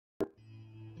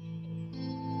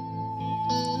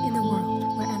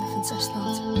elephants are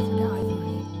slaughtered for the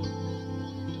ivory.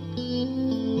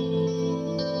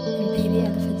 And baby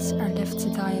elephants are left to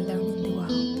die alone in the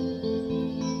wild.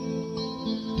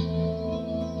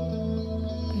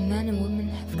 A man and woman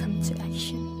have come to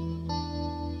action,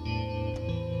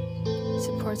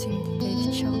 supporting the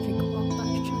David Childrick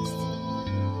Wildlife Trust.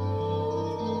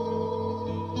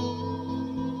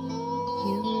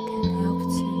 You can help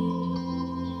too.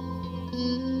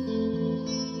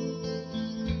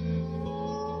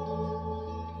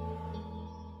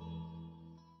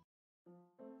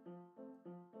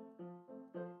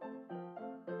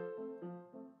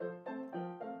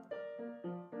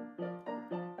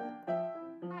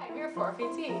 Hi, we're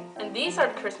 4VT, and these are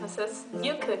the Christmases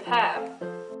you could have.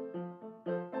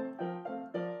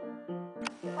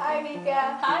 Hi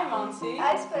Mika. Hi, Monty.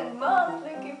 I spent months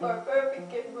looking for a perfect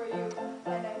gift for you,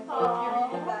 and I hope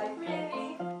you really like it.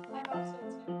 Really? I hope so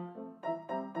too.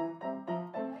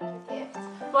 Like your gift?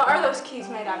 Well, are those keys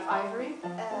made out of ivory?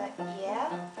 Yeah.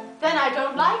 Then I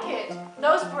don't like it.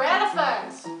 Those were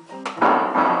elephants.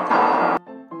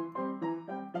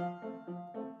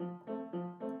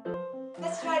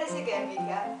 Let's try this again,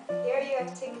 Mika. Here you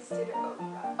have tickets to the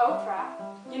opera. Oprah?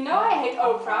 You know I hate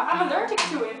Oprah. I'm allergic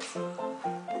to it.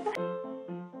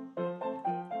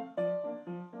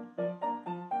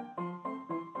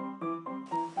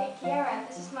 Hey Kiara,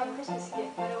 this is my Christmas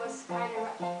gift, but it was kind of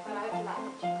rushed, but I hope you like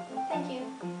it. Thank you.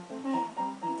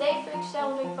 David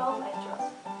Childrick Wildlife Trust.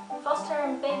 Foster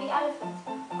and baby elephant.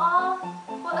 Aw,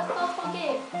 what a thoughtful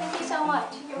gift. Thank you so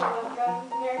much. You're welcome.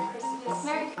 Merry Christmas.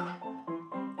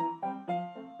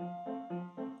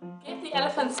 Give the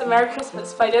elephants a Merry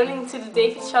Christmas by donating to the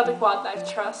David Childrick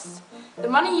Wildlife Trust. The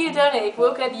money you donate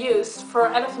will get used for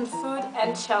elephant food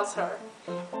and shelter.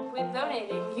 With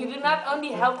donating, you do not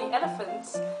only help the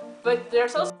elephants, but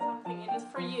there's also something in it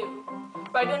for you.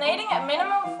 By donating a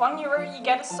minimum of €1, you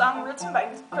get a song written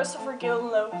by Kristoffer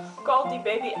Gildenlöw called the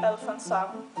Baby Elephant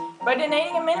Song. By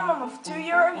donating a minimum of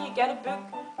 €2, you get a book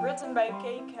written by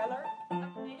Kay Keller. By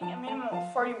donating a minimum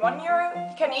of €41,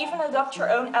 you can even adopt your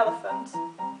own elephant.